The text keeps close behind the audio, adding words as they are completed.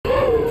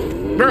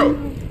Girl.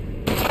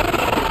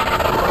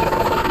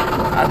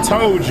 I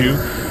told you.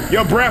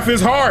 Your breath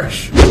is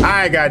harsh. All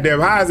right,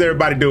 goddamn. How's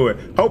everybody doing?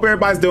 Hope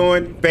everybody's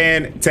doing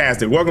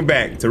fantastic. Welcome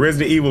back to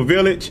Resident Evil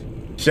Village,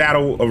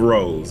 Shadow of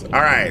Rose.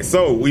 All right,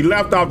 so we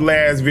left off the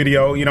last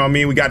video. You know what I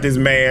mean? We got this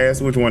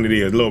mask. Which one it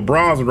is? The little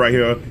bronze one right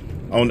here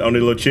on the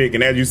little chick.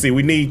 And as you see,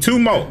 we need 2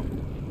 more.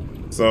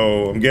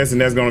 So I'm guessing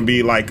that's gonna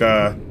be like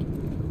the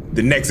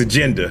next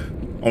agenda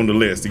on the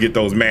list to get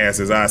those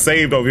masks. I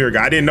saved over here.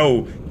 I didn't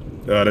know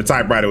the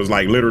typewriter was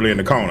like literally in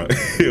the corner.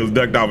 It was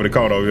ducked off in the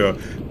corner over here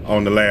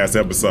on the last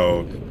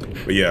episode.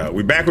 But yeah,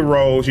 we back with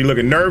Rose. She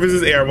looking nervous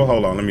as ever.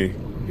 Hold on, let me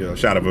get a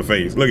shot of her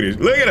face. Look at this.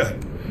 Look at her.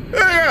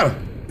 Look at her.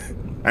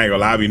 I ain't gonna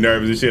lie, I be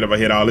nervous as shit if I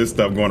hit all this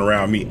stuff going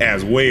around me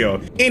as well.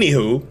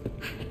 Anywho,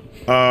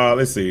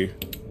 let's see.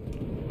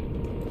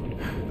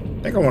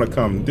 I think I want to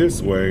come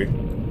this way.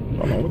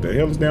 Hold on, what the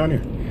hell is down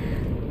here?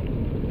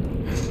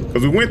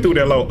 Because we went through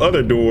that little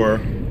other door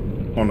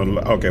on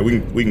the. Okay,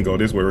 we can go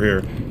this way right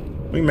here.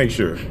 Let me make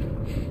sure.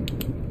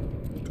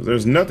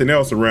 There's nothing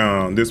else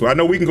around this way. I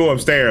know we can go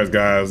upstairs,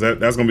 guys.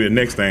 That's gonna be the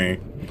next thing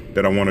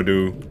that I want to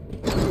do.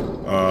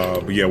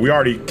 But yeah, we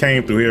already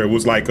came through here. It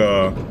was like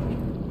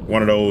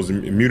one of those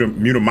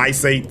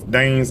mutamysate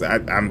things.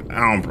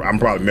 I'm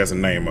probably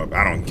messing the name up.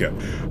 I don't care.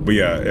 But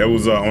yeah, it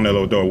was on that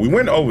little door. We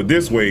went over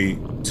this way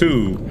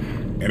too,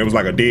 and it was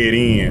like a dead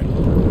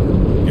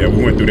end. Yeah,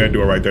 we went through that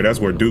door right there. That's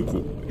where Duke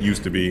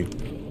used to be,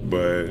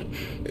 but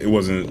it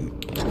wasn't.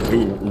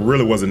 It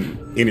really wasn't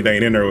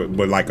anything in there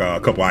but like a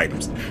couple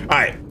items. All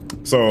right,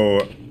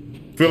 so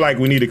feel like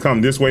we need to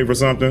come this way for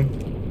something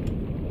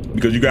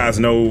because you guys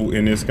know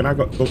in this. Can I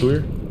go through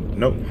here?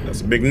 Nope,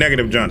 that's a big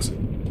negative, Johnson.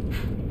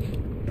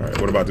 All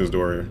right, what about this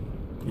door here?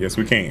 Yes,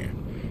 we can.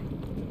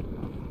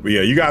 But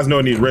yeah, you guys know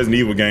in these Resident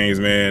Evil games,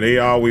 man, they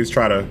always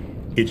try to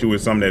hit you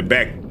with some of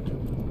that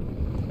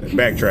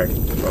backtrack.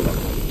 Hold on.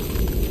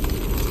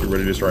 Get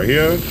rid of this right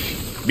here.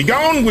 Be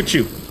gone with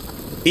you,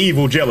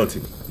 evil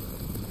gelatin.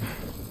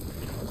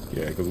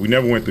 Yeah, because we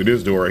never went through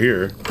this door right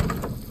here.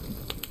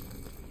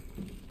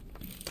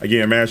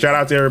 Again, man, shout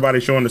out to everybody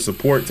showing the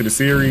support to the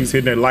series,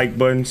 hitting that like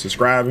button,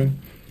 subscribing.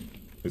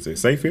 Is it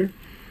safe here?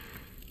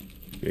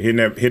 Yeah,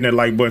 hitting that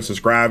like button,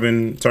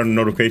 subscribing, turning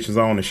the notifications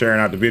on, and sharing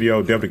out the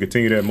video. Definitely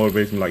continue that.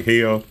 Motivates me like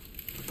hell.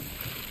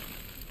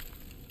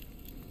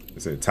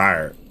 Is it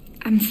tired?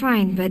 I'm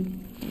fine, but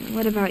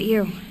what about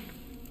you?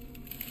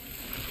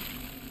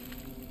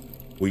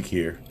 Weak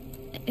here.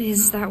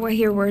 Is that why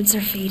your words are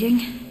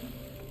fading?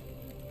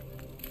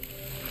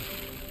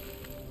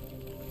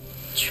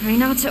 Try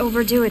not to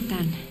overdo it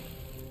then.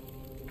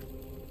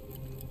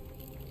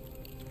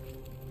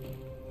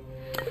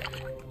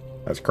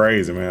 That's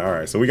crazy, man. All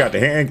right, so we got the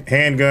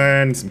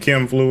handgun, some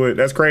chem fluid.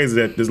 That's crazy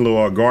that this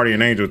little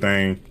guardian angel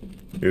thing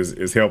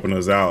is helping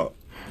us out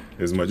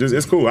as much.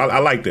 It's cool. I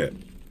like that.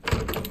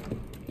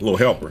 A little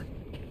helper.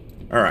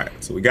 All right,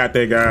 so we got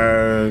that,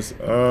 guys.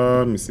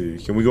 Let me see.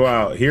 Can we go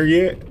out here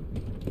yet?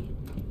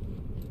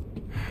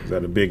 Is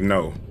that a big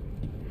no?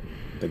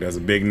 I think that's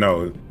a big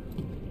no.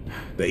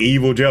 The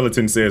evil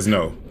gelatin says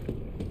no.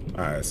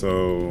 All right,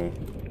 so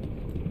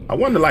I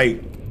wonder,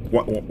 like,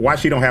 why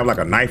she don't have like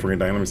a knife or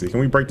anything. Let me see. Can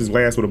we break this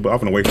glass with a bullet? I'm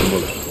gonna wait for the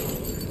bullet.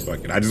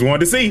 Fuck it. I just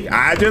wanted to see.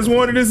 I just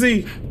wanted to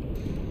see.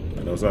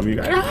 I know some of you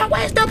guys. Oh,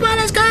 where's the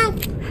bullets go?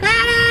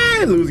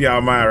 Ah, lose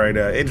y'all mind right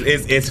now.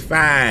 It's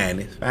fine.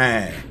 It's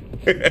fine.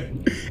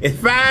 It's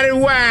fine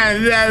and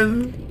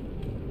wine.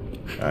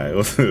 All right,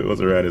 what's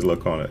around this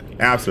little corner?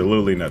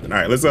 Absolutely nothing. All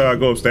right, let's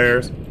go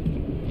upstairs.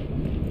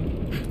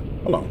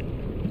 Hold on.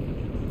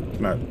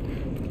 Not.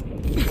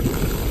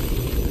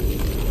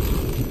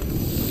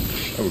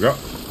 There we go.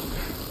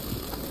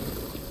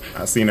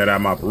 I seen that out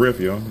of my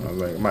peripheral. I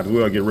was like, I might as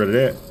well get rid of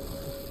that.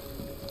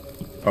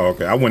 Oh,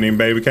 okay. I wouldn't even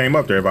be able to came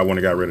up there if I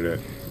wouldn't have got rid of that.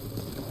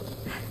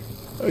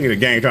 Look at the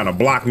game trying to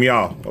block me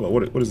off. Hold on,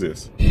 what is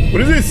this?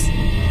 What is this?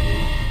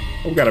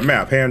 Oh, we got a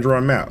map,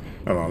 hand-drawn map.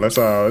 Hold on, let's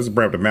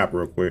bring up the map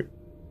real quick.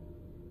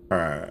 All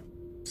right.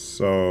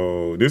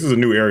 So this is a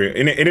new area.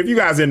 And if you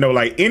guys didn't know,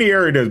 like any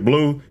area that's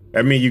blue,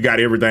 that means you got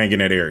everything in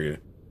that area.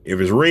 If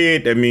it's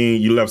red, that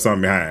means you left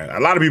something behind. A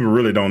lot of people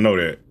really don't know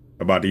that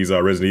about these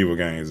Resident Evil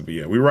games. But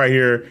yeah, we right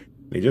here.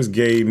 They just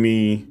gave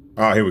me,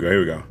 oh, here we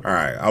go. All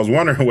right, I was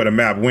wondering where the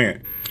map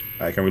went.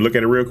 All right, can we look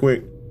at it real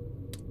quick?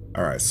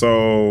 All right,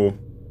 so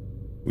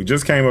we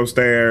just came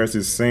upstairs.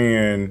 It's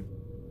saying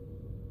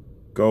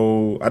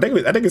go, I think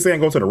it's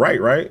saying go to the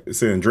right? It's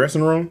saying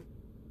dressing room.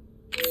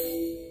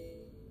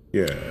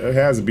 Yeah, it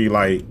has to be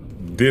like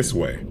this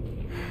way.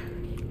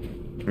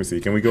 Let me see,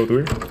 can we go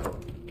through here?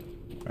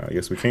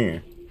 Yes, we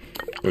can.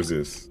 What's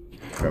this?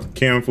 Got some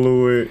chem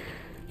fluid.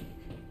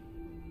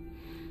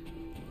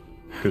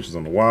 Pictures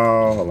on the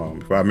wall. Hold on,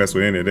 before I mess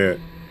with any of that.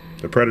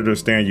 The predators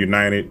stand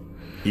united,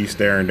 each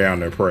staring down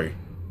their prey.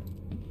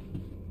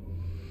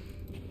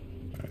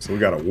 All right, so we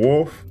got a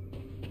wolf,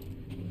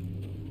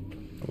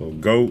 a little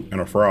goat,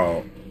 and a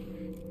frog.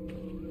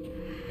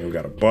 And we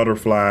got a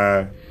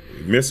butterfly,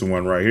 we're missing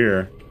one right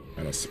here,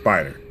 and a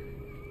spider.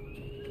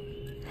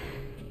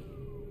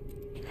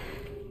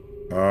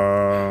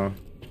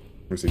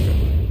 Let me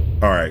see.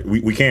 All right,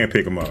 we can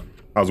pick them up.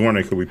 I was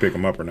wondering, could we pick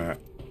them up or not?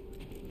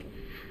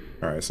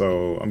 All right,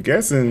 so I'm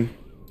guessing.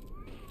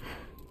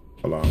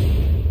 Hold on.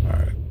 All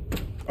right.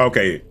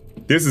 Okay,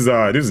 this is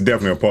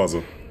definitely a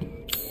puzzle.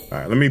 All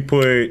right, let me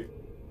put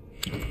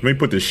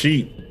the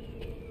sheet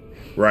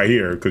right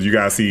here because you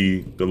guys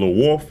see the little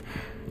wolf.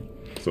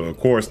 So of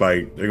course,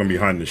 like they're gonna be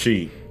hunting the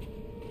sheep.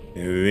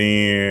 And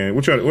then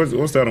what's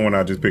the other one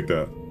I just picked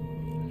up?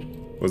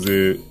 Was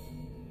it?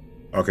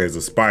 Okay, it's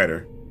a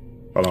spider.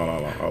 Hold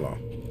on.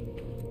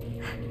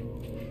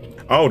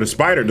 Oh, the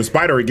spider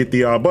would get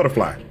the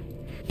butterfly.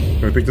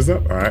 Can we pick this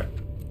up? All right,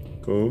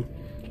 cool.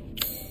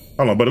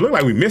 Hold on, but it looked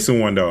like we missing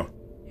one though.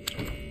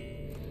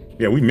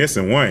 Yeah, we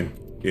missing one.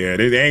 Yeah,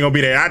 this ain't gonna be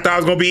that. I thought it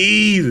was gonna be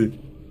easy.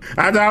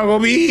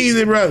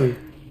 Brother.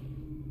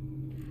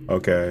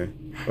 Okay,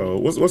 so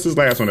what's this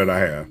last one that I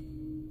have?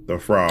 The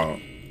frog.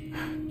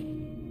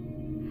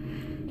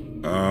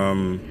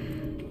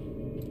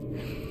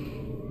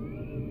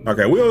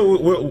 Okay,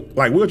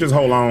 we'll just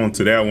hold on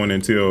to that one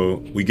until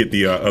we get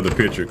the other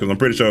picture, because I'm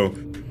pretty sure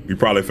we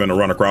probably finna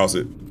run across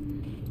it.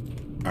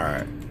 All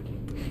right,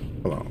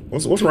 hold on.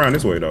 What's around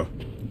this way though?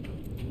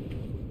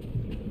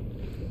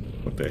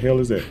 What the hell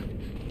is that?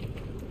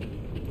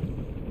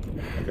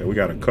 Okay, we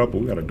got a couple.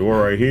 We got a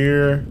door right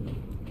here.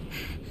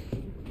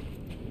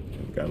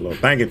 We got a little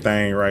thingy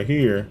thing right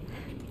here.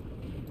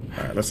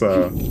 All right, let's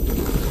go and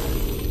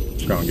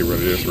get rid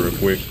of this real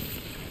quick.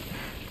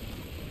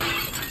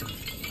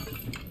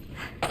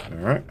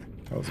 All right,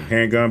 those some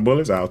handgun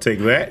bullets. I'll take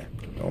that.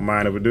 Don't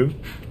mind if I do.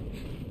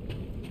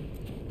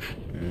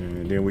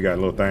 And then we got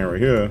a little thing right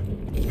here.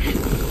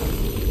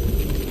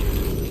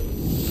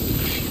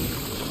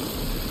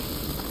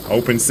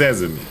 Open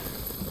sesame.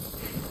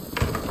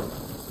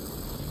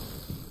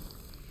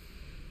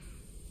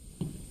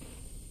 What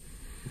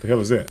the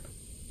hell is that?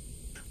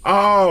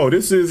 Oh,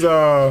 this is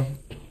the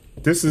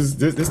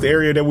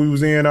area that we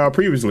was in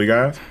previously,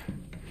 guys.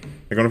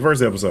 Like on the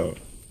first episode.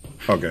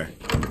 Okay,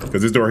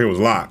 because this door here was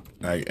locked,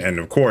 like, and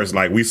of course,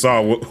 like we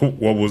saw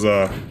what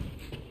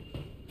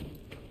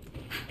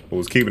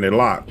was keeping it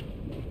locked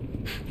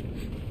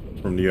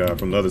from the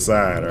other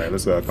side. All right,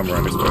 let's come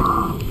around this way.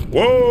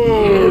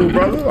 Whoa,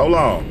 brother, hold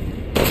on.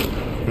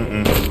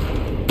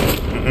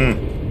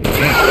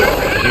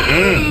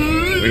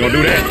 We gonna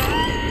do that.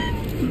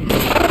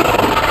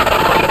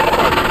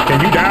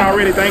 Can you die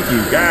already? Thank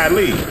you,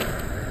 Godly.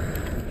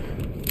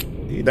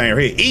 You down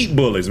here eat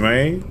bullets,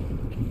 man.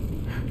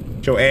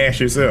 Get your ass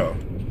yourself.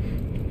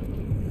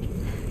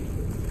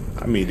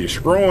 I mean,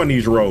 destroying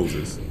these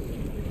roses.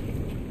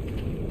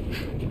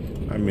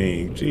 I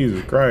mean,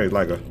 Jesus Christ,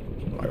 like a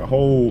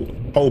whole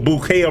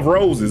bouquet of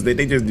roses that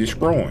they just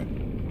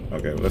destroying.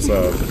 Okay, let's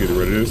get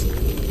rid of this.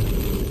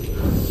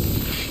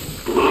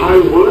 My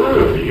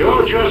word,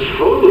 you're just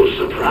full of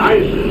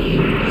surprises.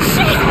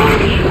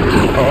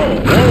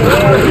 Oh,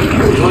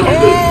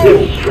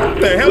 what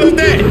the hell is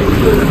that?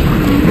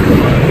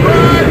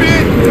 Run,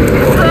 bitch!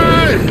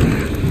 Run!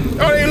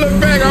 Don't even look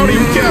back, I don't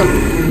even care.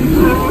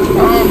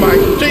 Oh my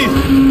Jesus.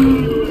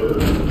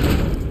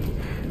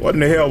 What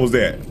in the hell was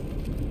that?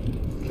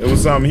 It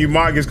was something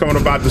humongous coming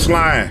about the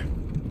slime.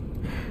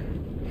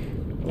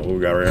 What we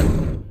got right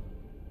here?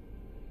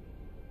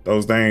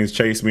 Those things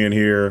chased me in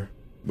here,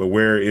 but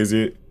where is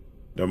it?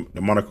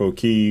 The Monaco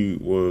key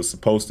was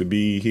supposed to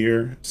be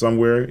here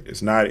somewhere.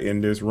 It's not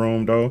in this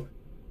room though.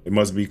 It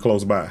must be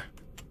close by.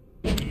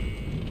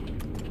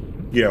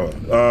 Yeah,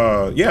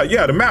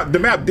 the map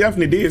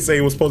definitely did say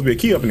it was supposed to be a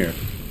key up in there.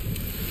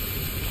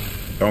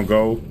 Don't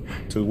go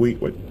too weak.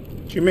 What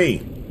you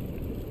mean?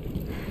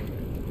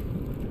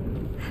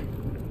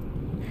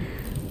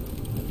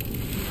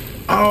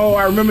 Oh,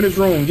 I remember this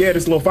room. Yeah,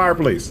 this little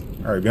fireplace.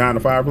 All right, behind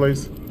the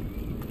fireplace.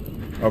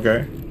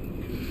 Okay.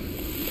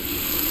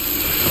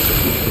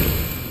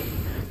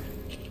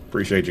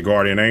 Appreciate your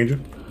guardian angel.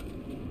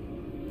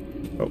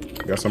 Oh,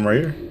 got some right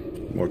here.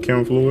 More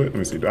chem fluid. Let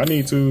me see. Do I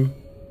need to?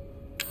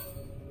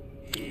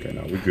 Okay,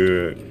 no, we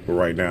good for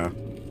right now.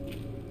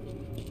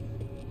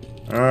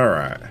 All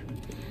right.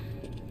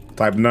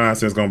 Type of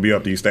nonsense gonna be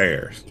up these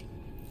stairs.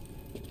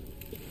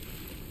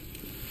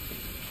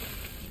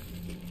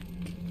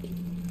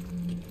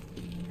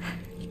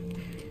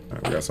 All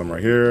right, we got some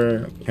right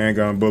here.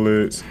 Handgun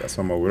bullets. Got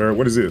some over there.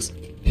 What is this?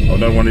 Oh,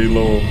 another one of these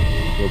little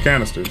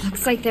canisters.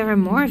 Looks like there are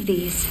more of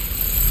these.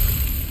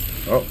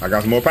 Oh, I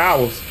got some more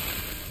powers.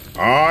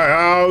 All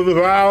right, the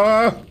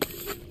power.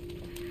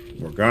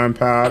 More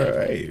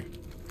gunpowder. Hey.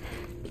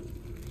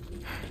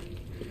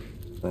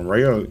 From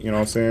rail, you know what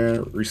I'm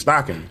saying?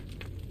 Restocking.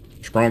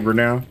 Stronger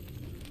now.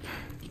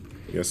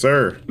 Yes,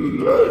 sir.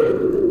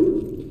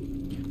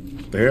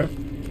 The hell?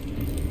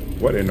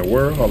 What in the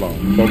world? Hold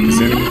on.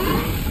 Focus in.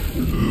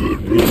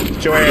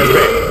 Get your ass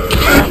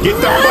back. Get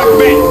the fuck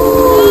back.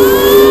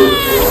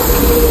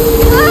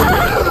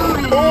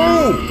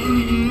 Oh!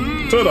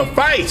 To the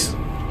face.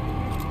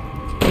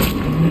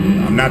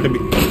 I'm not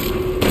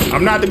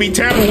to be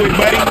tampered with,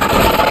 buddy.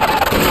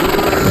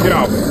 Get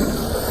off.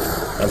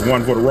 That's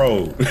one for the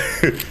road.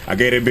 I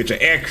gave that bitch an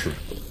extra.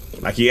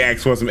 Like he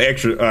asked for some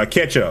extra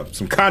ketchup,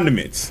 some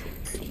condiments.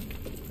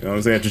 You know what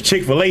I'm saying? The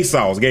Chick-fil-A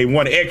sauce gave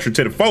one extra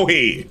to the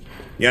forehead.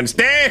 You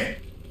understand?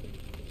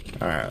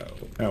 All right.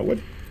 Now what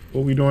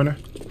we doing there?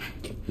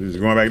 Just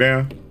going back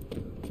down?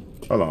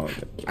 Hold on.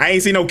 I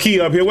ain't see no key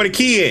up here. Where the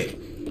key at?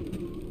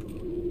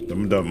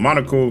 The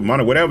monocle,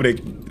 whatever they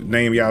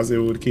name y'all said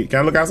with the key. Can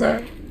I look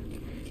outside?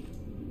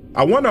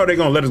 I wonder if they're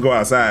gonna let us go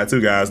outside too,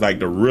 guys,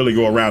 like to really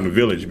go around the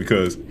village,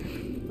 because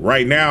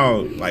right now,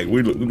 like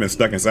we've been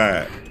stuck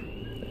inside.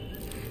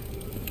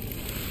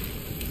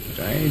 Which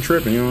I ain't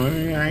tripping, you know.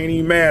 I ain't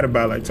even mad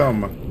about like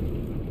talking about.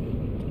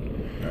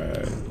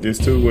 This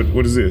too.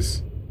 What is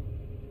this?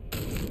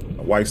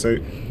 A white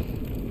safe.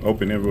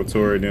 Open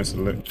inventory, then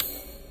select.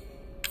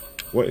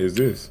 What is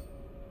this?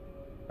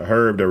 A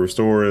herb that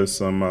restores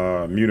some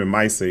mutant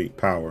mycete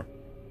power.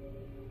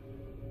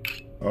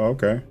 Oh,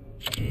 okay.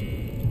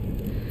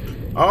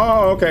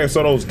 Oh, okay.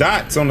 So those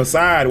dots on the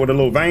side where the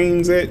little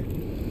veins at,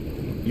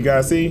 you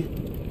guys see?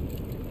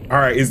 All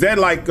right. Is that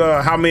like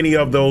how many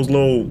of those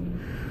little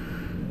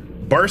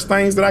burst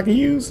things that I can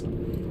use?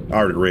 I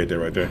already read that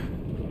right there.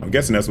 I'm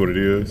guessing that's what it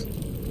is.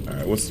 All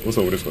right. What's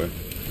over this way?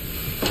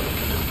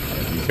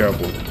 Right, be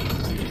careful.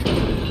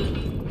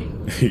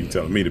 You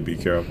telling me to be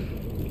careful?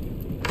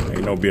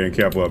 Ain't no being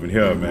careful up in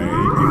here, man.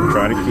 People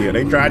trying to kill.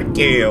 They try to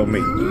kill me.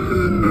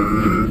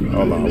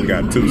 Hold on, we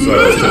got two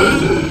souls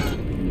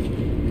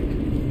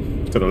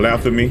to the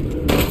left of me.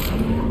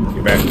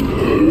 Get back.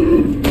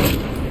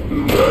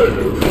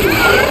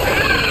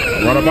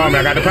 Run up on me.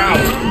 I got the power.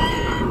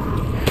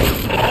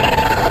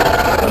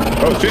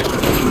 Oh shit. Oh,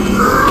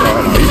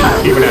 hold on.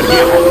 He's even at it.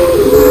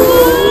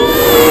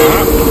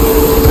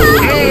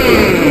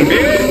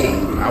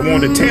 I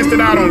wanted to test it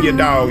out on your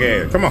dog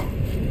ass. Come on.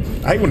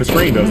 I hate when the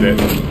screen does that.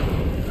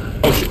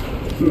 Oh shit.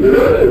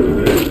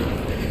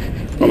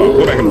 Hold on,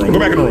 go back in the room, go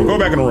back in the room, go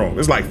back in the room.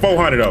 There's like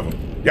 400 of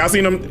them. Y'all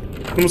seen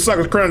them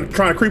suckers trying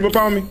to creep up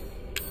on me?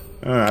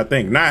 I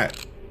think not.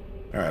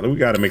 All right, we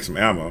gotta make some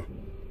ammo.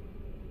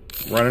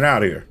 Running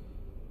out here.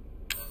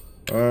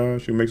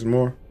 Should we make some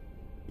more?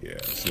 Yeah,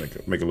 let's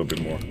make a little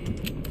bit more.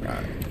 All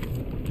right.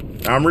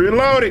 I'm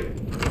reloaded.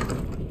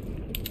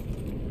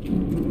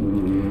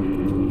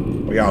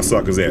 Where y'all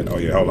suckers at? Oh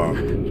yeah, hold on.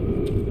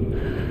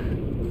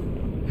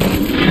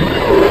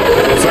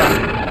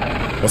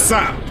 What's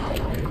up?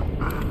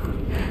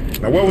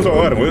 Now, what was the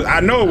other one? I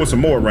know it was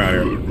some more around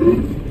here.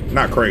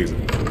 Not crazy.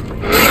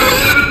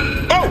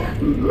 Oh!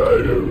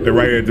 They're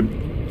right at the...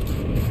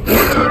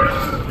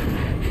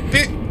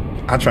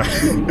 I'll try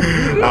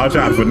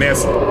to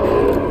finesse.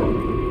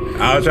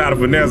 I'll try to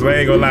finesse, but I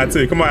ain't gonna lie to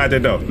you. Come on out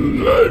that door.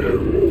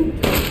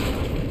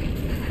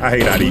 I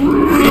hate how these dudes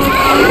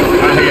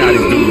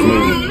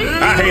move.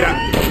 I hate how...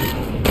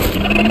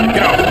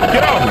 Get off!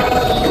 Get off me!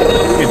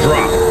 Get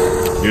dropped.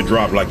 You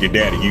drop like your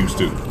daddy used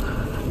to.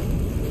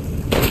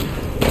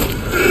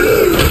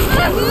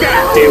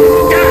 God damn it!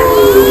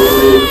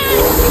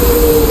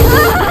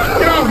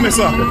 Get off me,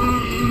 sucker!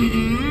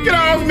 Get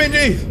off me, G!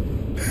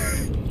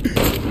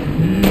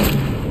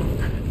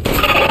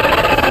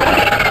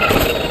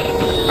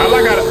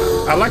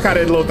 I like how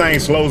that little thing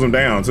slows them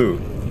down too.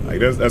 Like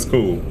that's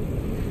cool.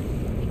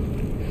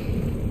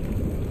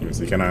 Let me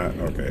see. Can I?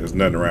 Okay, there's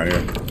nothing around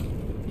here.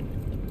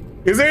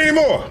 Is there any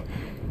more?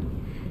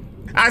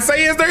 I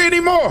say, is there any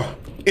more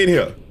in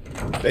here?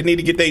 They need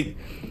to get they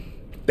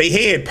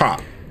head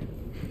popped.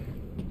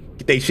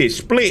 Get they shit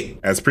split.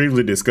 As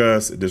previously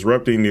discussed,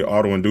 disrupting the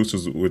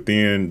auto-inducers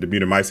within the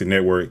mutant mycete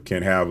network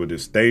can have a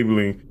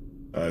disabling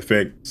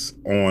effects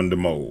on the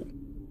mold.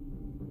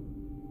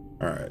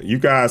 All right, you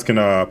guys can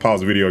pause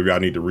the video if y'all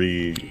need to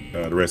read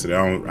the rest of it.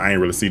 I ain't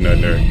really see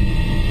nothing there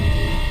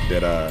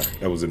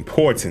that was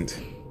important.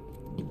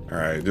 All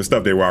right, just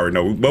stuff they already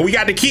know. But we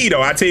got the key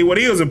though. I tell you what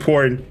is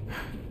important.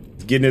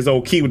 Getting this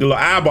old key with the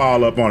little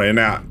eyeball up on it.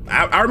 Now,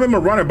 I remember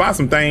running by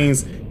some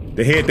things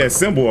that had that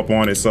symbol up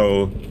on it.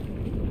 So,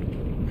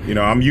 you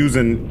know, I'm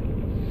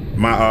using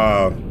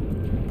my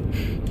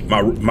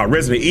my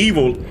Resident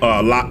Evil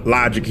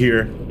logic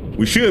here.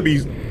 We should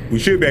be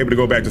able to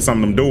go back to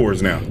some of them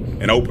doors now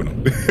and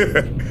open them.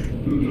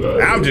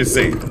 I'm just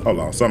saying. Hold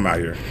on, something out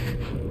here.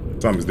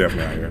 Something's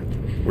definitely out here.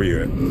 Where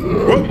you at?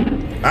 Whoop.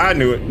 I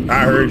knew it.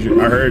 I heard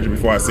you. I heard you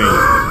before I seen you. Oh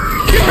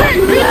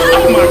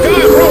my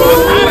God, bro!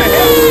 How the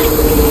hell?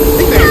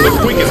 These things look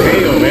quick as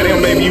hell, man. They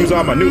don't make me use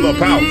all my new little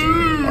pouch.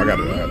 Oh, I got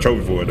a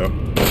trophy for it though.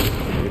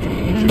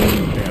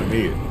 Damn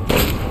head.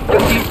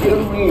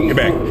 Get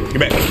back! Get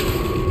back!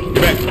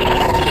 Get back!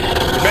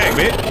 Get back,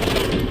 bitch!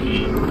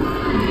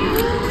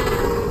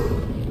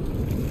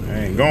 I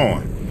ain't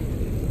going.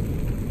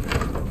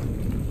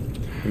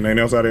 Anything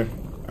else out there?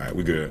 All right,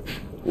 we good.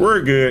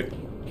 We're good.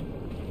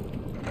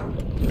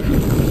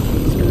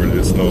 Let's get rid of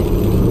this little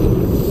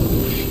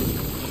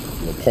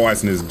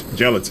poisonous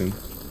gelatin.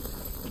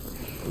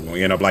 We're gonna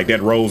end up like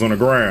that rose on the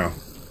ground.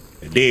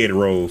 A dead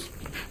rose.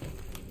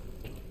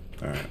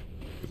 Alright.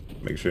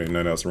 Make sure ain't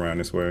nothing else around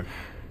this way.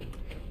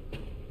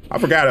 I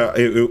forgot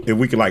if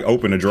we could like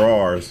open the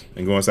drawers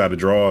and go inside the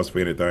drawers for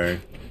anything.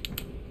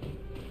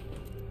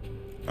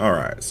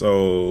 Alright,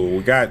 so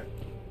we got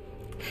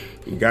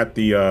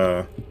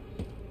the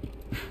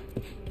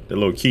the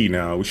little key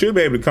now. We should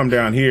be able to come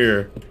down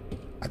here.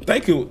 I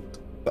think it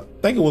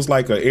was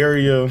like an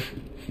area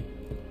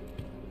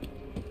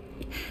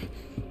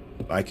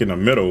like in the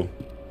middle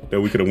that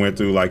we could have went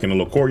through, like in a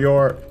little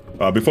courtyard.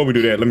 Before we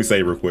do that, let me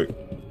save real quick.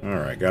 All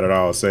right, got it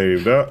all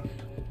saved up.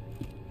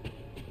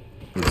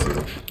 Let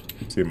me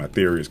see if my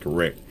theory is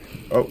correct.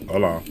 Oh,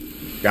 hold on.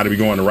 Got to be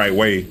going the right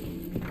way.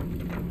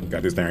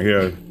 Got this down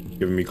here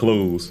giving me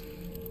clues.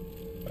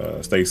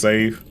 Stay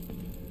safe.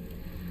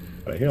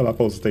 How the hell am I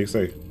supposed to stay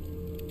safe?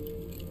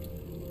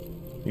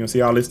 You don't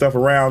see all this stuff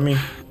around me?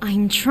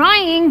 I'm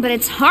trying, but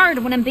it's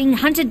hard when I'm being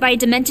hunted by a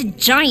demented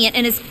giant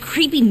and his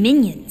creepy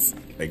minions.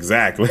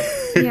 Exactly.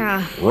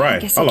 Yeah. Right. I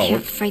guess I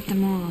can't fight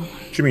them all.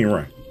 What you mean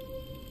run?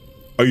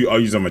 Oh, you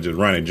talking about just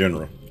run in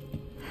general?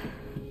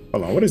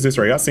 Hold on, what is this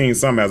right here? I seen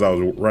something as I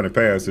was running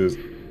past this.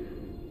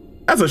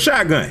 That's a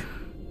shotgun.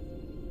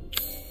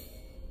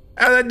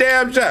 That's a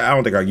damn shot. I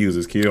don't think I can use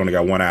this key. It only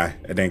got one eye.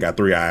 It ain't got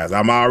three eyes.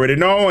 I'm already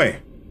knowing.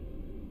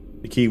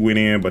 The key went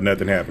in, but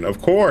nothing happened.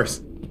 Of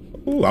course.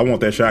 Ooh, I want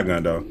that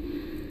shotgun though.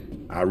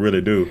 I really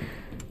do.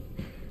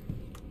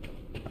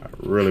 I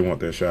really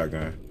want that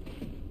shotgun.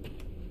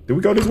 Did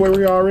we go this way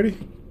already?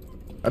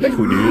 I think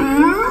we did.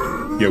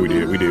 Yeah, we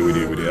did. We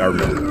did. I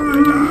remember.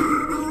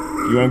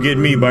 You won't get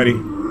me, buddy.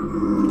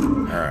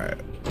 All right.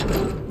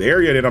 The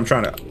area that I'm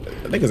trying to,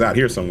 I think it's out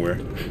here somewhere.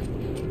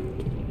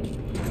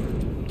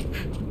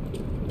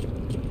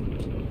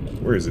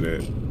 Where is it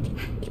at?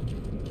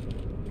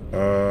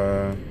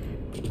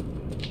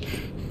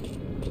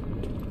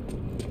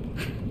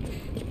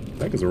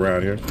 I think it's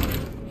around here.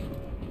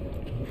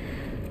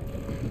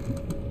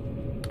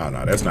 Oh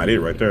no, that's not it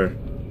right there.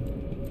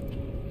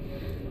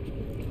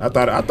 I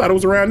thought it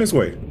was around this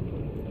way.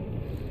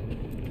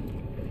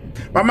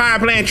 My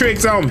mind playing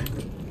tricks on me.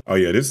 Oh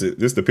yeah, this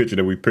is the picture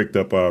that we picked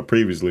up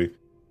previously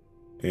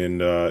in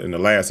the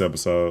last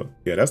episode.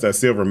 Yeah, that's that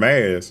silver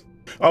mask.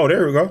 Oh,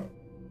 there we go.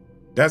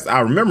 I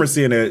remember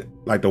seeing it,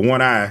 like the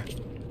one eye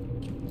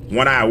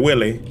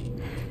Willie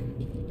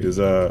is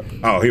oh,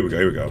 here we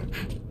go.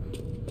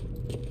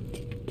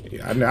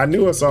 Yeah, I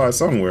knew I saw it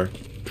somewhere.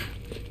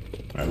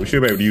 All right, we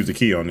should be able to use the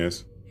key on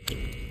this.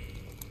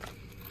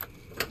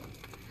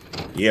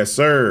 Yes,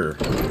 sir.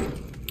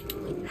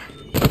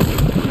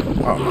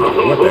 Oh,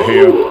 what the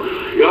hell?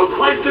 You're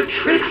quite the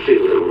tricksy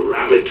little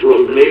rabbit to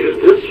have made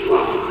it this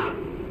far.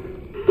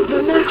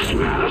 The next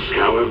mask,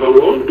 however,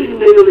 won't be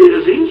nearly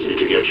as easy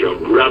to get your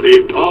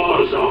grubby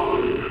paws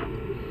on.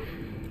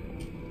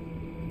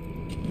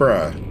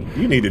 Bruh,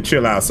 you need to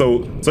chill out.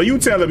 So you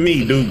telling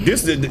me, dude,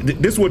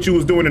 this what you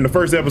was doing in the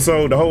first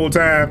episode the whole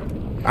time?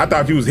 I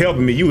thought you was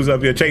helping me. You was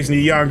up here chasing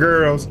these young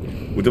girls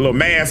with the little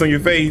mask on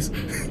your face.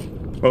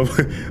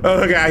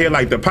 Other guy here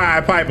like the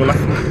Pied Piper, like,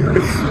 you know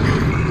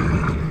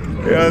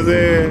what I'm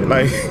saying?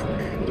 Like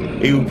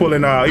he was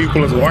pulling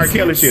some R.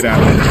 Kelly shit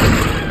out.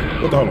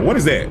 What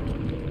is that?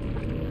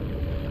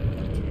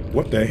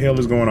 What the hell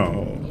is going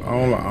on? I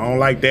don't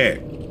like that.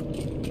 I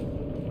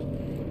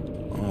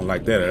don't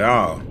like that at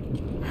all.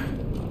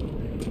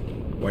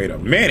 Wait a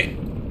minute.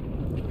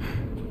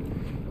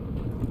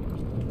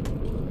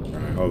 All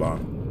right, hold on.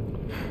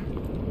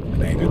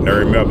 Thing just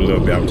nerved me up a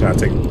little bit. I'm trying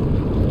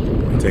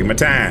to take my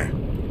time.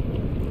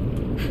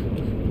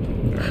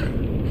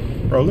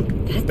 Bro, look,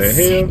 what the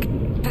hell?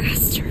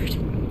 Bastard.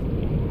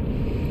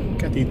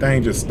 Got these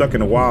things just stuck in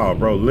the wall,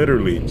 bro.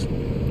 Literally.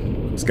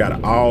 It's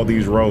got all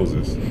these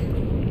roses.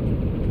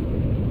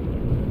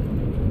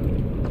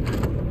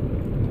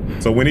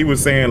 So when he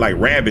was saying like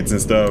rabbits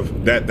and stuff,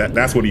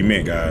 that's what he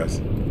meant,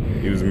 guys.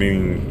 He was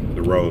meaning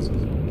the roses.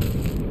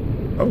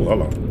 Oh,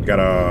 hold on. We got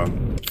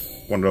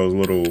one of those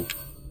little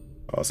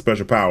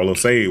special power,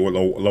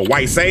 little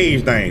white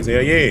sage things.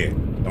 Hell yeah.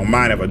 Don't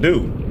mind if I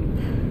do.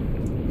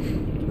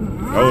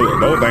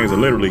 Those things are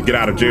literally get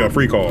out of jail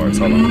free cards.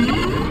 Hold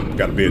on.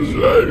 Got a bitch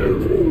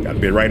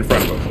right in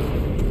front of us.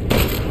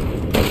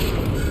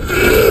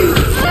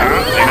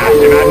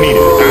 And I need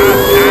it.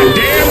 I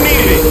damn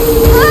needed it.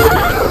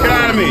 Get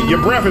out of me.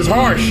 Your breath is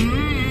harsh.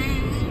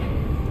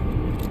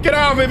 Get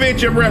off me,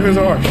 bitch. Your breath is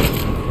harsh. That's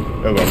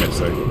what I meant to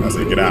say. I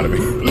said, get out of me.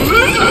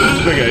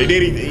 Look at it.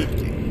 Did he?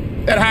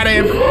 That hot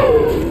ass.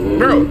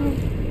 Bro.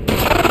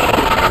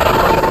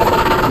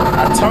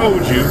 I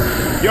told you.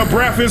 Your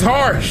breath is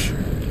harsh.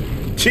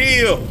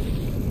 Chill.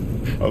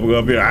 Over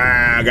up here.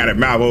 I got a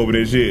mouth over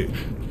this shit.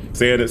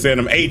 Saying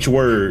them H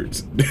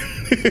words.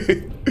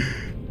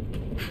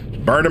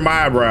 Burning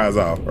my eyebrows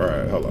off. All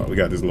right, hold on. We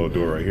got this little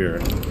door right here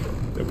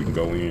that we can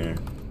go in.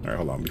 All right,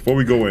 hold on. Before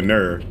we go in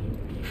there,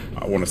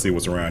 I want to see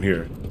what's around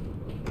here.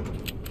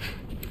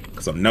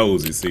 Cause I'm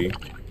nosy, see. All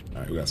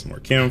right, we got some more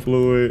chem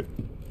fluid.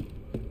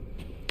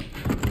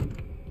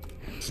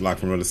 It's locked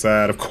from the other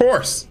side, of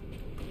course.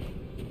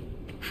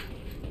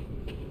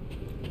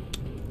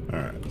 All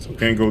right, so we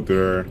can't go through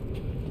there.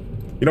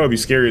 You know, it'd be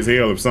scary as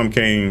hell if something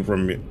came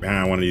from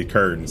behind one of these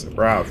curtains.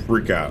 Bro, I'll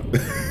freak out.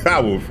 I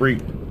will freak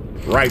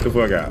right the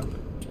fuck out.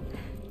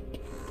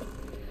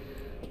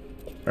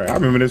 All right, I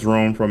remember this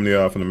room from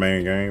the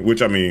main game,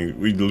 which I mean,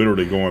 we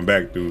literally going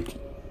back through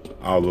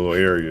all the little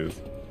areas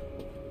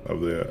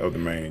of the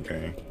main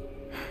game.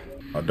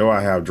 Although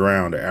I have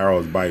drowned, the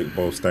arrows bite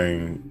both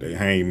sting. They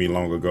hanged me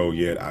long ago,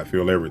 yet I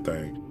feel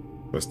everything.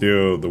 But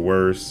still the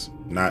worst,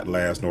 not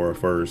last nor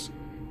first.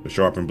 The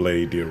sharpened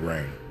blade did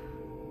rain.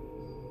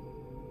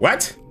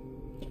 What?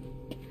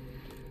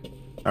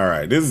 All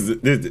right,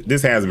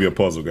 this has to be a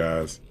puzzle,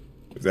 guys.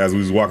 As we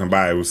was walking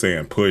by, it was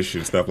saying push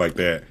and stuff like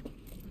that.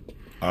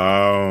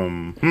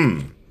 Hold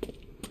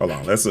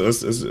on, let's look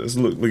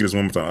at this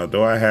one more time.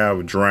 Although I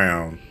have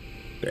drowned,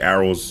 the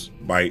arrows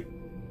bite,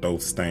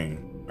 both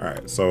sting. All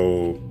right,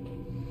 so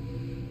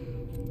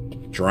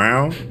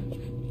drown.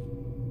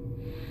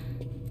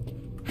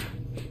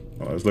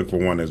 Oh, let's look for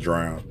one that's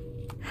drowned.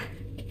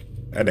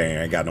 That dang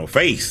ain't got no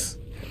face.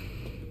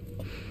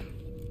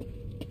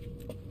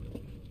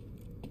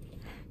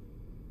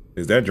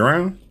 Is that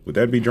drown? Would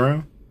that be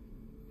drown?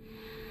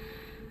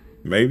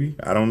 Maybe,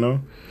 I don't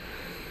know.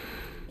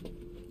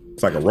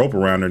 It's like a rope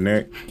around her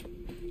neck.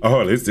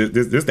 Oh, this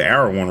the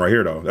arrow one right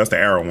here though. That's the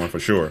arrow one for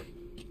sure.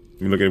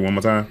 Let me look at it one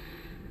more time.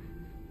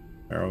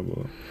 Arrow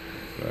book.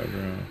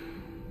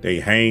 They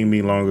hanged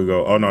me long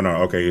ago. Oh no.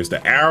 Okay, it's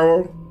the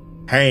arrow,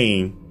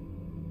 hang,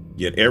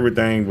 yet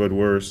everything but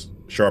worse.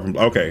 Sharpen.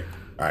 Okay,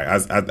 all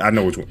right. I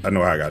know which one. I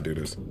know how I gotta do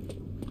this.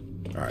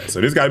 All right,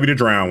 so this got to be the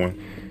drown one.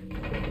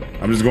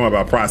 I'm just going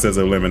about process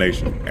of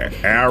elimination.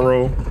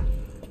 Arrow,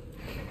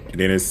 and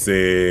then it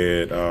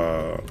said,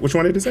 which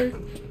one did it say?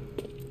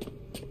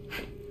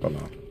 Hold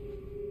on.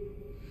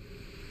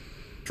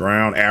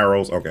 Drown,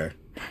 arrows. Okay.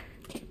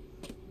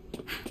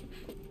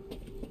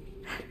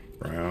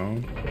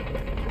 Drown,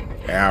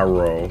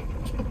 arrow.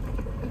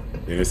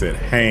 Then it said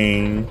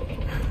hang.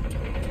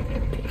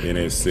 Then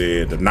it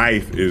said the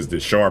knife is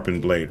the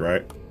sharpened blade,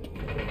 right?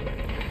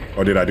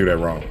 Or did I do that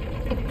wrong?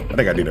 I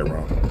think I did that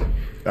wrong.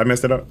 Did I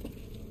messed it up?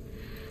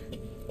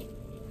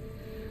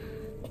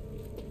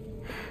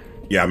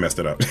 Yeah, I messed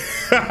it up.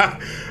 All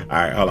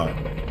right, hold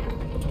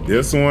on.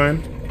 This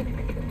one.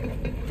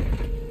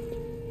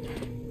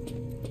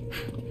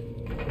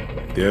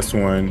 This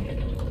one.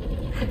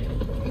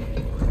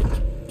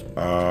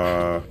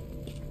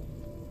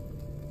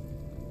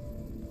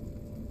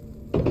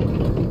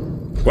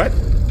 What?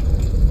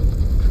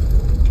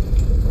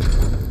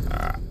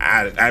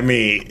 I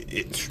mean,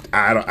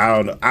 I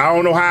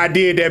don't know how I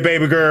did that,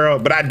 baby girl,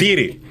 but I did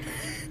it.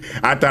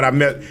 I thought I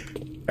met.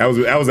 That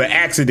was an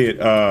accident.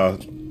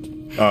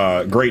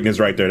 Greatness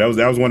right there.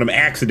 That was one of them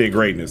accident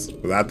greatness.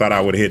 Cause I thought I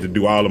would have had to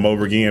do all of them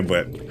over again,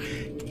 but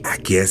I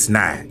guess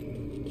not.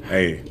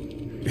 Hey,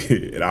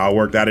 it all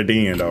worked out at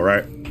the end, though,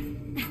 right?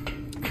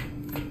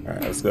 All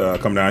right, let's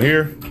come down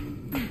here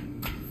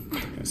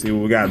and see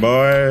what we got,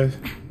 boys.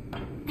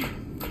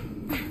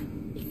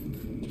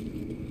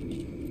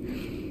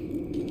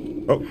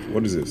 Oh,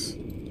 what is this?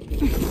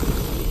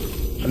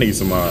 I need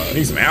some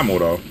ammo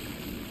though.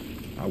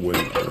 I would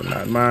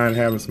not mind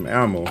having some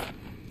ammo.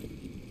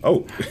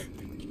 Oh,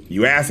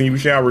 you asked and you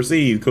shall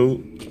receive,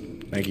 Coop.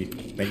 Thank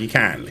you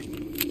kindly.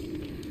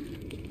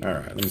 All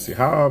right, let me see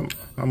how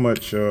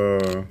much.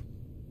 Before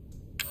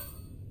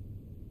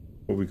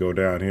we go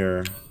down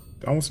here,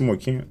 I want some more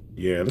camp.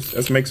 Yeah,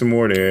 let's make some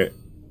more of that.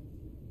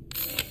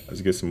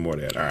 Let's get some more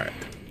of that. All right.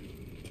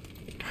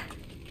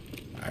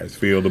 I just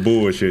feel the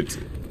bullshit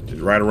is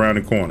right around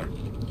the corner.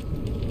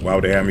 Why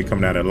would they have me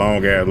come down that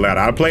long ass ladder?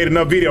 I played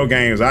enough video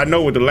games. I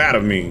know what the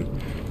ladder mean.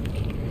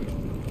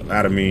 The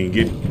ladder mean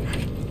get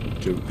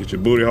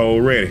your booty hole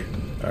ready.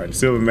 All right, the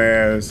silver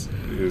mask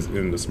is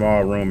in the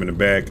small room in the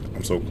back.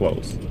 I'm so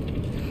close.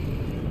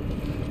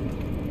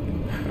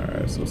 All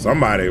right, so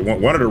somebody,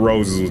 one of the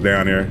roses was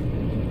down there.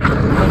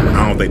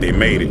 I don't think they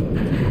made it.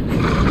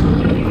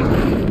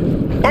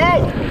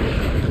 Oh!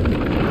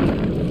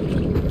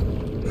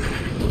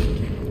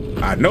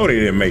 I know they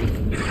didn't make it.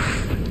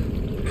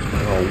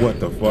 Oh, what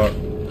the fuck?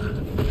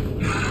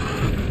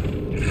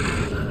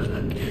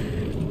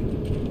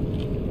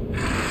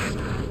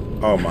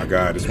 Oh my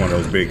God, it's one of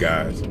those big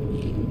guys.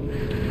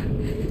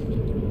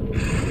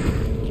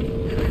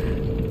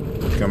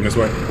 Coming this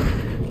way.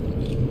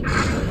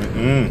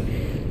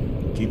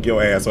 Keep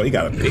your ass on. He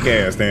got a big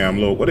ass damn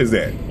little. What is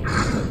that?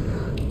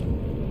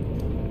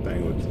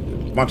 Thing with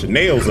a bunch of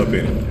nails up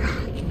in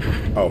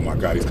it. Oh my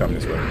God, he's coming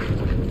this way.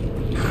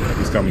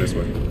 He's coming this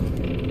way.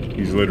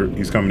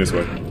 He's coming this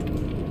way.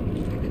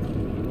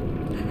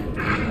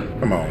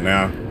 Come on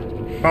now.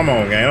 Come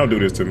on, gang. Don't do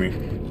this to me.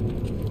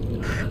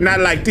 Not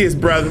like this,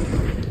 brother.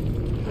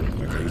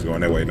 Okay, he's going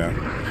that way now.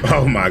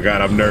 Oh my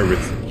God, I'm nervous.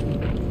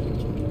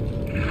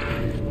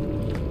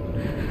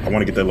 I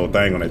want to get that little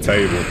thing on that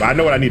table. But I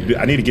know what I need to do.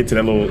 I need to get to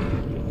that little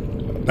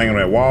thing on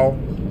that wall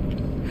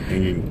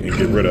and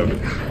get rid of it.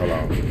 Hold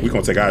on. We're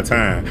going to take our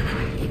time.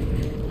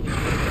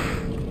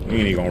 We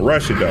ain't even going to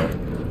rush it, though.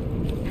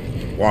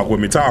 Walk with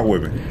me, talk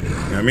with me. You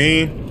know what I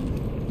mean?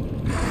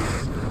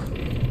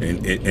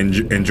 And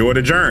enjoy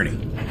the journey.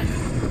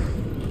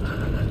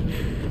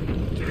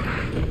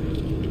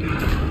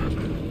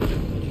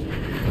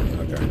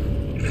 Okay.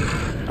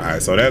 All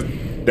right, so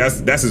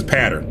that's his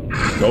pattern.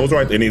 Goes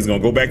right there, and he's gonna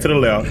go back to the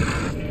left.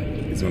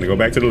 He's gonna go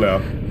back to the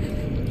left.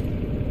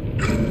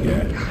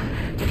 Yeah.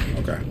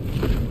 Okay.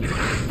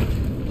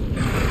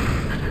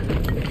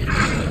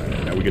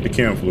 we get the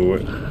chem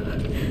fluid.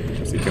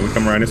 Let's see, can we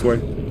come around this way?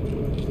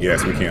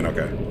 Yes, we can.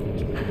 Okay.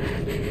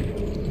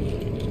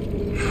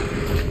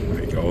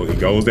 He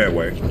goes that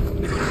way.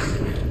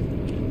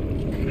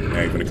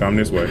 Now he's gonna come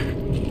this way.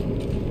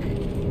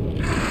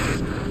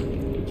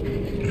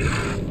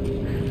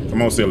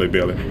 Come on, silly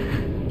Billy.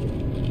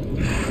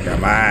 Got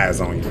my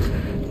eyes on you.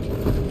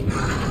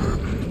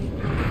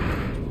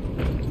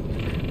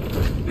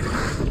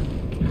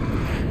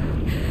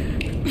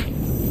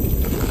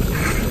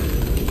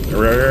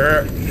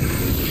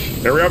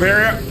 Hurry up,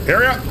 hurry up,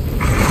 hurry up.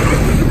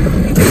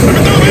 Let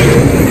me through, bitch.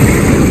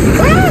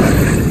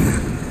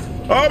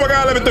 Oh my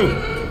God, let me through.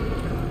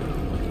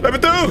 Let me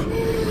through.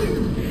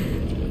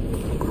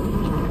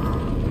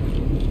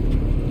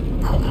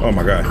 Oh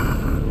my God.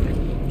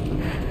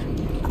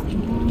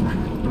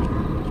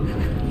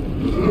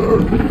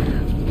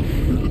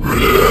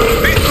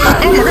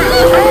 Oh my God.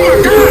 Oh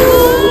my God.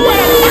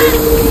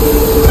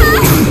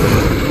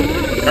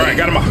 All right,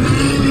 got him off.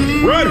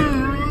 Run.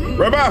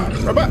 Run by.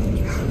 Run by.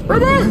 Run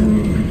by.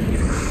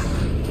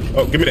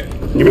 Oh, give me that.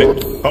 Give me that.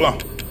 Hold on.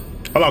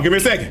 Hold on. Give me a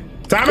second.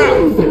 Time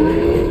out.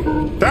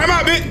 Time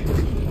out, bitch.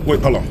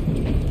 Wait, hold on.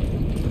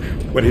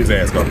 Where did his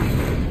ass go?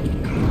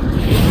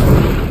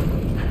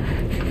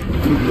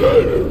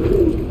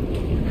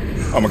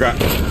 Oh my God.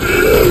 Oh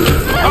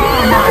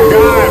my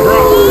God, bro.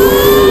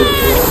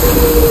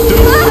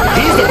 Dude,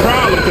 he's the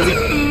problem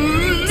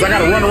because I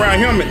gotta run around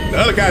him and the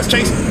other guy's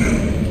chasing.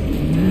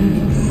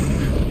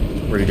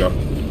 Where'd he go?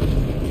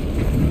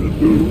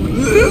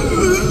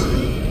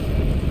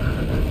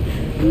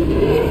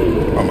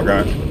 Oh my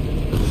God.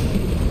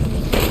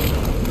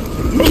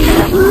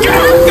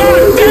 God damn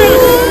it!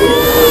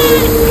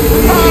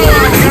 Oh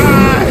my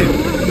God!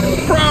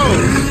 Bro,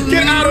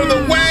 get out of the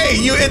way!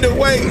 You in the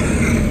way!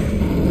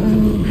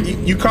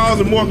 You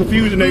causing more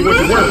confusion than what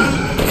you were.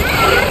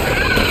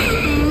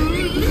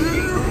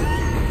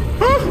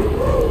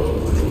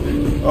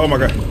 Oh my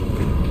God.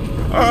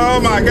 Oh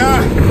my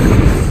God.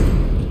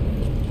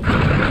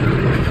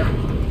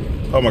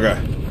 Oh my God.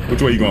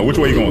 Which way you going? Which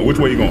way you going? Which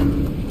way you going?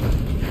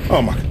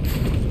 Oh my God.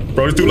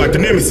 Bro, this dude like the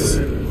nemesis.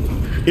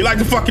 He like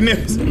the fucking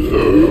nemesis.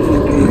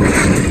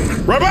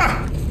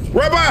 Rubber!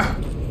 Rubber!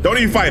 Don't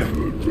even fight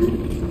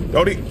him.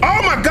 Don't even.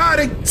 Oh my God,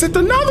 they sent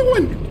another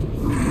one.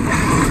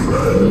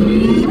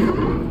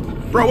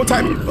 Bro, what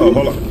type of. Oh,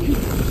 hold on.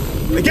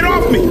 Hey, get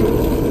off me!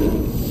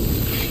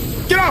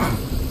 Get off!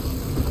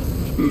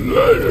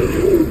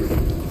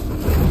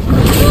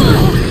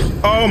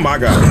 Oh my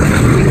God.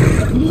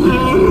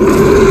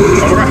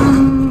 Oh my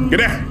God. Get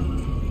there.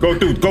 Go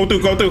through, go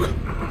through, go through.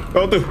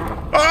 Go through.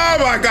 Oh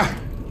my God.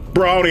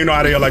 Bro, I don't even know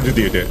how the hell I just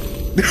did that.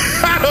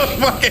 I don't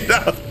fucking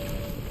know.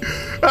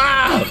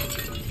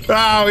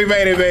 Oh, we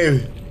made it,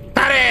 baby.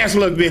 How the ass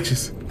look,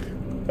 bitches?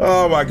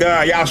 Oh my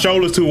God. Y'all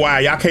shoulders too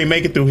wide. Y'all can't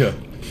make it through here.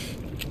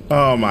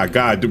 Oh my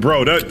God.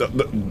 Bro,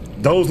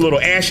 those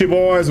little ashy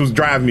boys was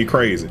driving me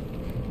crazy.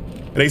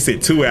 They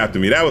said 2 after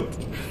me.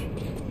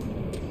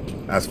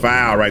 That's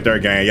foul right there,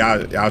 gang.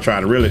 Y'all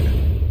trying to really.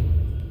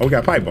 Oh, we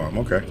got pipe bomb.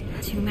 Okay.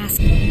 2 masks.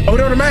 Oh,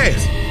 there were the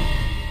masks.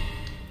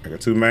 I got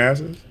 2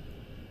 masks.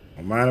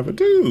 Don't mind if I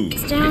do.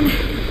 It's down.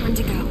 When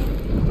to go?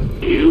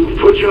 You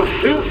put your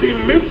filthy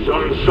mitts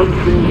on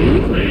something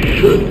you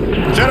shouldn't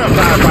have. Shut up,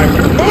 Pied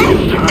Piper. Oh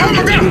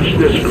my God. Teach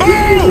this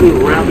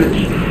little rabbit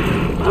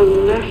a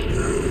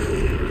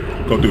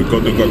lesson. Go through, go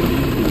through, go through.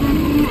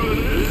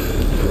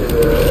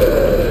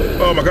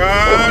 Oh my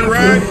God,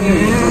 right.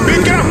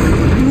 Bitch, get off.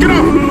 Get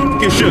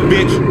off. Get shook,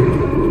 bitch.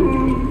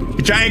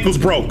 Get your ankles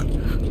broke.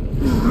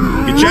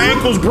 Get your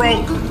ankles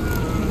broke.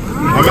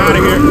 I'm out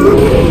of here.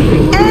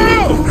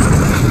 Oh!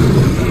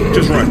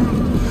 Just run.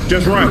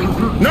 Just run.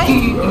 No.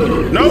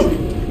 No.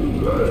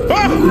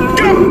 Oh,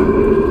 get off.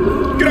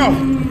 Get off.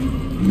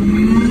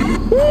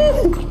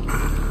 Woo.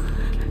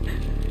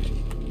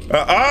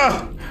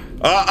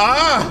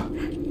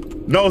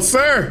 No,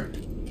 sir.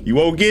 You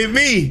won't get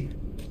me.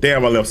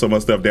 Damn, I left so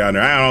much stuff down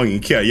there. I don't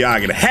even care. Y'all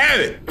gonna have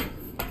it.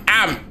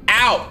 I'm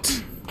out.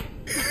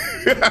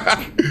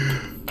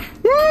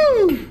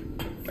 Woo.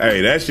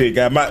 Hey, that shit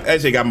got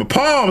my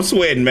palms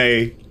sweating,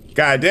 man.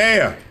 God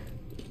damn.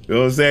 You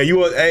know what I'm saying?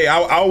 Hey,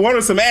 I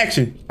wanted some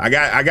action. I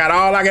got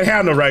all I can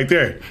handle right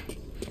there.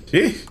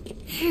 Jeez.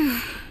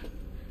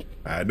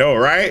 I know,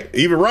 right?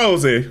 Even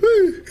Rose said,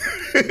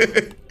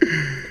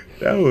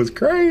 that was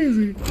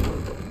crazy.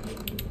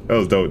 That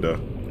was dope, though.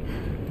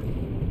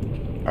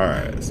 All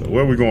right, so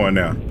where we going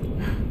now?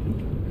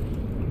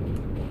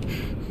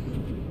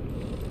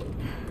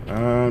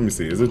 Let me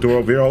see. Is the door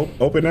over here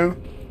open now?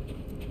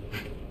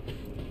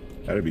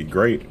 That'd be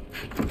great.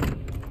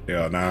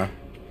 Hell nah.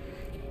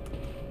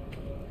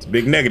 It's a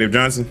big negative,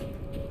 Johnson.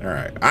 All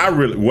right.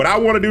 What I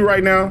want to do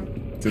right now,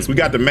 since we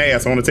got the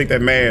mask, I want to take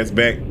that mask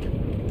back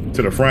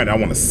to the front. I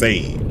want to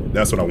save.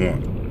 That's what I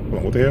want. Hold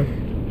on, what the hell?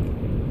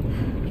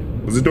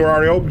 Was the door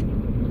already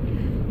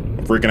open?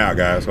 I'm freaking out,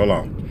 guys. Hold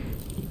on.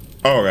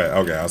 Oh,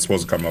 okay. I was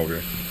supposed to come over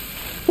here.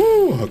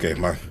 Woo. Okay,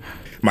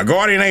 my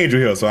guardian angel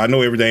here, so I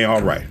know everything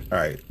all right. All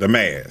right, the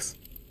mask.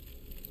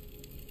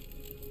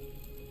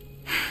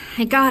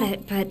 I got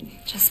it, but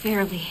just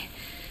barely.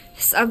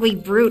 This ugly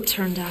brute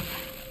turned up.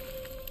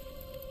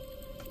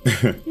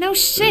 No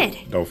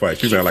shit. Don't fight.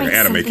 She sounds like an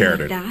anime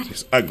character. Like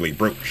this ugly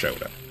brute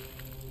showed up.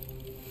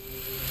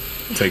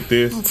 Take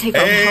this. I'll take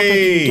all the help I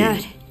can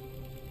get.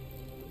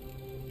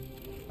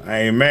 I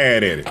ain't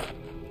mad at it.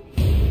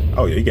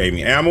 Oh yeah, he gave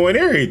me ammo and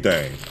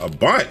everything. A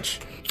bunch.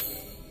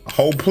 A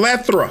whole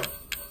plethora.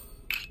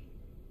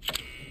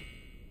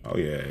 Oh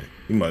yeah.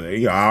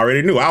 He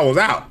already knew I was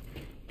out.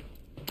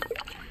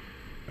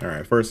 All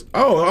right, first.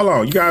 Oh, hold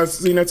on. You guys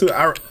seen that too?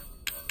 I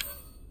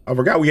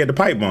forgot we had the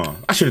pipe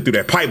bomb. I should have threw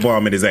that pipe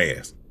bomb in his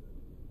ass.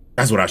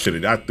 That's what I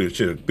should have. I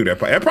should have threw that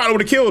pipe. That probably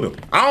would have killed him.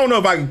 I don't know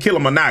if I can kill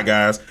him or not,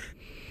 guys.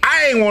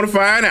 I ain't want to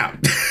find out.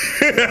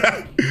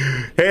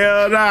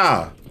 Hell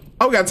nah.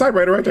 Oh, we got a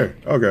typewriter right there.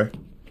 Okay.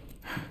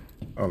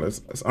 Oh,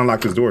 let's unlock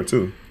this door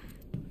too.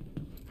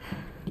 All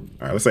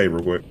right, let's save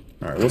real quick.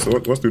 All right, what's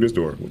through this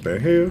door? What the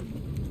hell?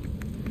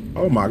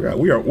 Oh my God,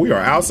 we are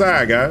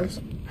outside, guys.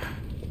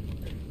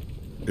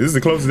 This is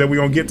the closest that we're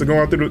gonna get to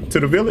going through to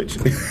the village.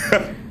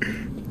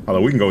 Hold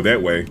on, we can go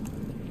that way.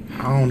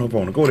 I don't know if I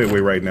want to go that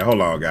way right now.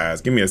 Hold on, guys.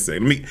 Give me a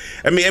second.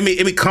 Let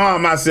me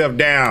calm myself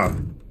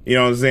down. You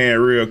know what I'm saying?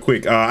 Real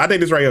quick. I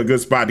think this right here is a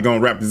good spot to go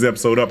and wrap this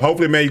episode up.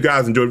 Hopefully, man, you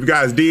guys enjoyed. If you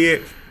guys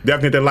did,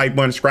 definitely hit that like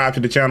button, subscribe to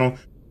the channel,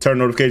 turn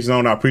notifications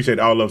on. I appreciate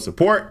all of the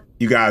support.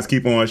 You guys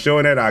keep on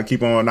showing that. I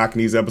keep on knocking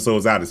these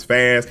episodes out as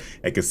fast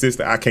and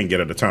consistent. I can't get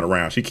her to turn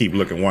around. She keep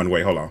looking one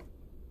way. Hold on.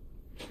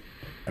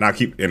 And I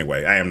keep,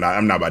 anyway, I'm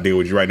not about to deal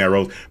with you right now,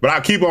 Rose. But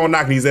I'll keep on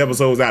knocking these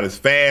episodes out as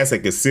fast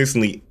and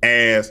consistently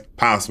as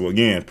possible.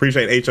 Again,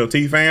 appreciate HOT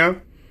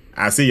fam.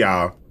 I'll see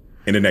y'all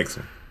in the next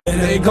one.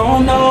 They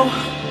gon' know,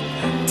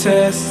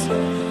 test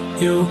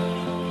you.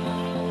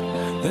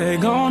 They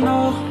gon'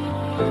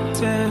 know,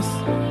 test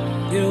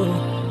you.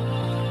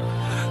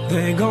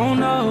 They gon'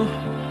 know,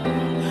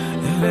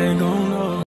 yeah, they gon' know.